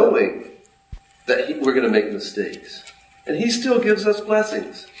 knowing that we're going to make mistakes, and he still gives us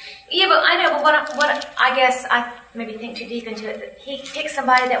blessings. Yeah, but I know. But what I guess I maybe think too deep into it. That he picked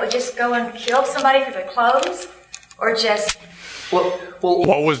somebody that would just go and kill somebody for their clothes, or just. Well,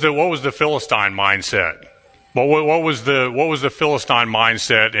 what was the Philistine mindset? What was the Philistine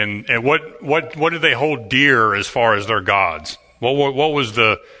mindset, and what did they hold dear as far as their gods? What was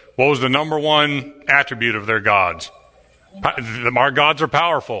the number one attribute of their gods? Our gods are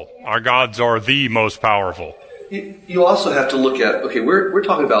powerful. Our gods are the most powerful. You also have to look at, okay, we're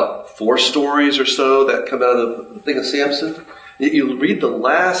talking about 4 stories or so that come out of the thing of Samson. You read the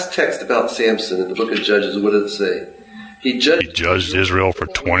last text about Samson in the book of Judges, what does it say? He judged Israel for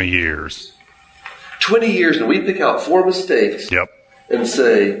 20 years. 20 years, and we pick out 4 mistakes and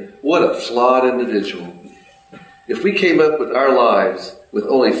say, what a flawed individual. If we came up with our lives with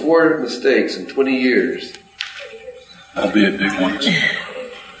only 4 mistakes in 20 years, that'd be a big one.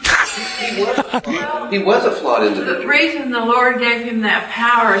 He was a flawed individual. The reason the Lord gave him that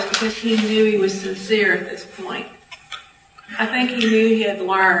power is because he knew he was sincere at this point. I think he knew he had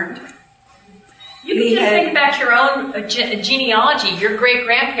learned. You can just think about your own genealogy, your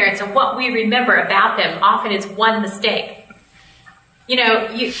great-grandparents, and what we remember about them often is one mistake. You know,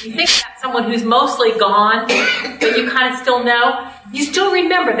 you think about someone who's mostly gone, but you kind of still know. You still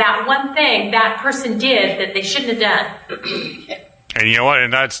remember that one thing that person did that they shouldn't have done. And you know what?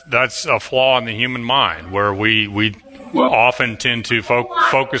 And that's a flaw in the human mind, where we often tend to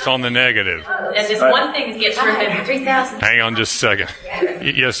focus on the negative. And this one thing gets remembered. 3,000. Hang on just a second.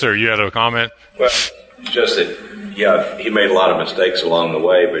 Yes, sir. You had a comment? Well, just that, yeah, he made a lot of mistakes along the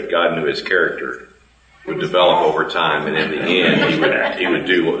way, but God knew his character would develop over time, and in the end, he would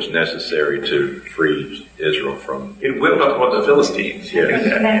do what was necessary to free Israel from. He whipped up one of the Philistines. Yeah,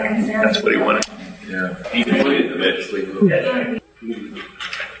 that's what he wanted. Yeah, he completed the mission.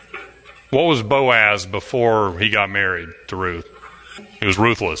 What was Boaz before he got married to Ruth? He was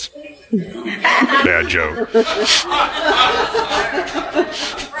ruthless. Bad joke.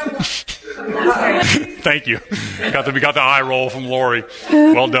 Thank you. Got the eye roll from Lori.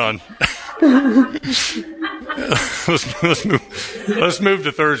 Well done. Let's move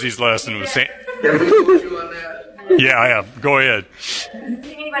to Thursday's lesson with Sam. Yeah. Go ahead.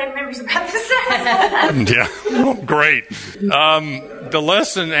 Anybody remembers about this? Yeah, great. The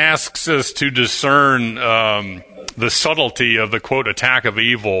lesson asks us to discern the subtlety of the, quote, attack of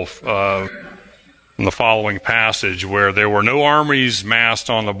evil in the following passage, where there were no armies massed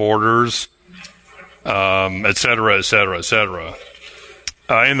on the borders, et cetera, et cetera, et cetera.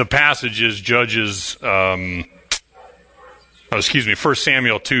 In the passages, Judges, 1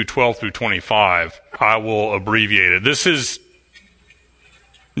 Samuel 2, 12 through 25. I will abbreviate it.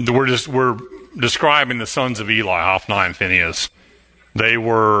 We're describing the sons of Eli, Hophni and Phinehas. They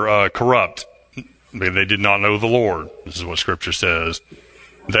were corrupt. They did not know the Lord. This is what Scripture says.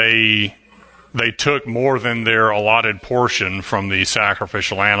 They took more than their allotted portion from the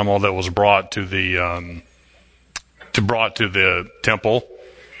sacrificial animal that was brought to the temple.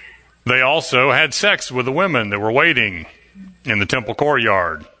 They also had sex with the women that were waiting in the temple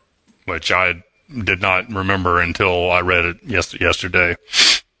courtyard, which I did not remember until I read it yesterday.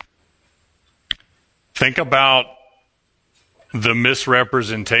 Think about the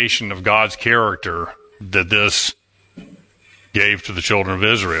misrepresentation of God's character that this gave to the children of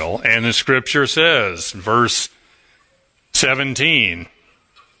Israel. And the Scripture says, verse 17,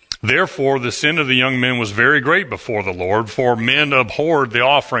 therefore the sin of the young men was very great before the Lord, for men abhorred the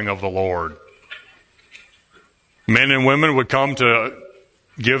offering of the Lord. Men and women would come to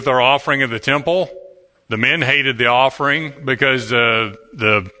give their offering at the temple. The men hated the offering because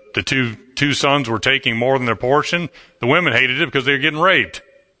the two sons were taking more than their portion. The women hated it because they were getting raped.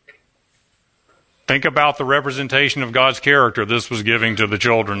 Think about the representation of God's character this was giving to the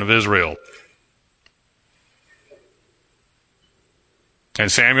children of Israel.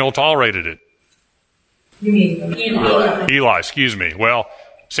 And Samuel tolerated it. You mean Eli? Eli, excuse me. Well,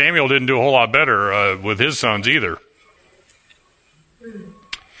 Samuel didn't do a whole lot better with his sons either.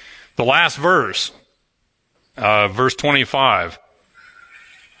 The last verse, verse 25.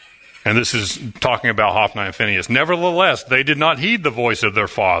 And this is talking about Hophni and Phinehas. Nevertheless, they did not heed the voice of their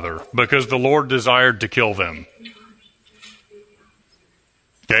father, because the Lord desired to kill them.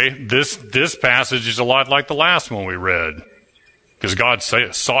 Okay, this passage is a lot like the last one we read, because God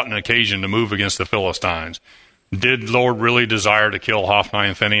sought an occasion to move against the Philistines. Did the Lord really desire to kill Hophni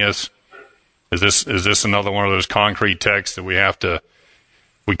and Phinehas? Is this another one of those concrete texts that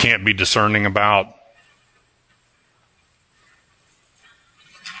we can't be discerning about?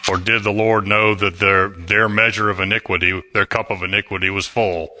 Or did the Lord know that their measure of iniquity, their cup of iniquity was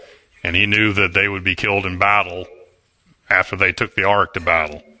full, and he knew that they would be killed in battle after they took the ark to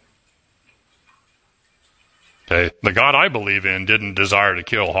battle? Okay. The God I believe in didn't desire to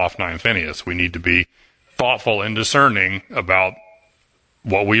kill Hophni and Phinehas. We need to be thoughtful and discerning about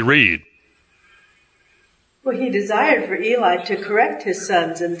what we read. Well, he desired for Eli to correct his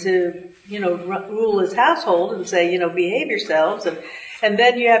sons and to, rule his household and say, behave yourselves. And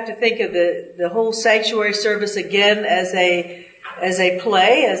then you have to think of the whole sanctuary service again as a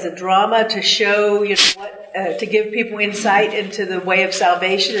play, as a drama to show, to give people insight into the way of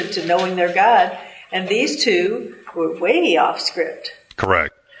salvation and to knowing their God. And these two were way off script.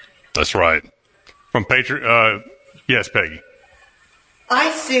 Correct. That's right. From yes, Peggy.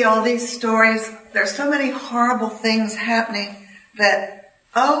 I see all these stories. There's so many horrible things happening that,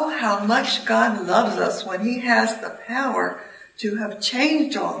 how much God loves us when he has the power to have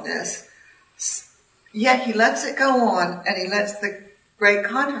changed all this. Yet he lets it go on, and he lets the great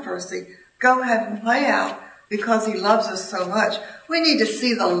controversy go ahead and play out because he loves us so much. We need to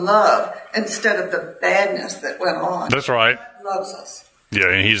see the love instead of the badness that went on. That's right. God loves us. Yeah,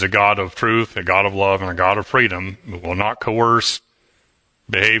 and he's a God of truth, a God of love, and a God of freedom. He will not coerce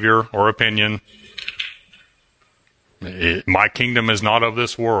behavior or opinion. My kingdom is not of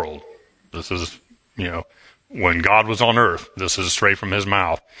this world. This is, when God was on earth, this is straight from his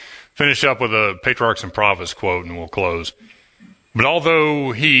mouth. Finish up with a Patriarchs and Prophets quote, and we'll close. But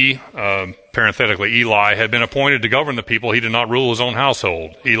although he, parenthetically Eli, had been appointed to govern the people, he did not rule his own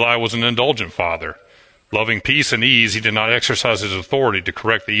household. Eli was an indulgent father. Loving peace and ease, he did not exercise his authority to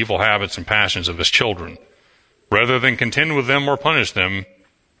correct the evil habits and passions of his children. Rather than contend with them or punish them,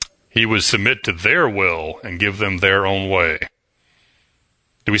 he would submit to their will and give them their own way.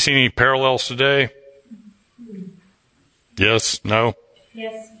 Do we see any parallels today? Yes? No?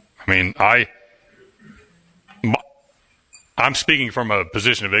 Yes. I mean, I'm speaking from a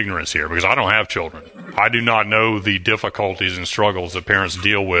position of ignorance here because I don't have children. I do not know the difficulties and struggles that parents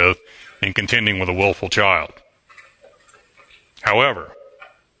deal with in contending with a willful child. However,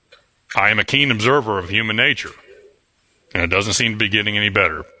 I am a keen observer of human nature, and it doesn't seem to be getting any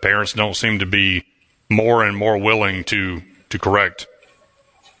better. Parents don't seem to be more and more willing to correct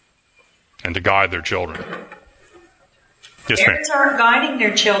and to guide their children. Yes, Parents aren't guiding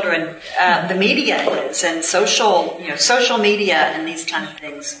their children. The media is, and social media and these kind of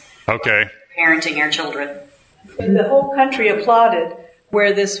things. Okay. Parenting our children. The whole country applauded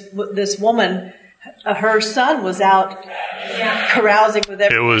where this woman, her son was out carousing with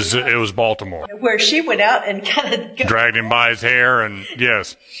everyone. It was Baltimore. Where she went out and kind of dragged him by his hair, and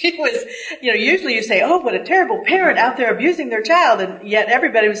yes. She was, usually you say, what a terrible parent out there abusing their child, and yet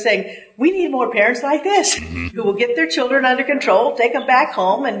everybody was saying, we need more parents like this, who will get their children under control, take them back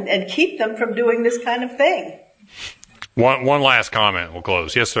home, and keep them from doing this kind of thing. One last comment, we'll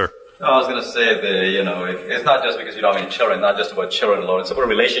close. Yes, sir. I was going to say that, it's not just because you don't have any children, not just about children alone, it's about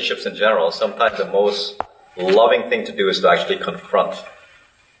relationships in general. Sometimes the most loving thing to do is to actually confront.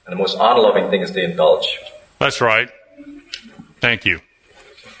 And the most unloving thing is to indulge. That's right. Thank you.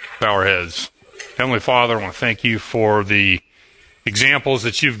 Bow our heads. Heavenly Father, I want to thank you for the examples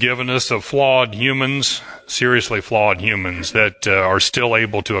that you've given us of flawed humans, seriously flawed humans, that are still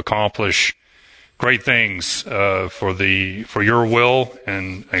able to accomplish great things for your will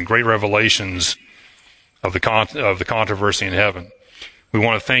and great revelations of the controversy in heaven. We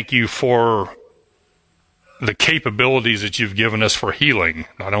want to thank you for the capabilities that you've given us for healing,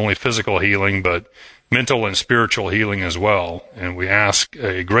 not only physical healing, but mental and spiritual healing as well. And we ask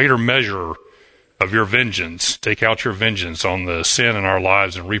a greater measure of your vengeance. Take out your vengeance on the sin in our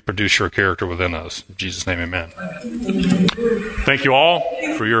lives and reproduce your character within us. In Jesus' name, amen. Thank you all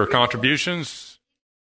for your contributions.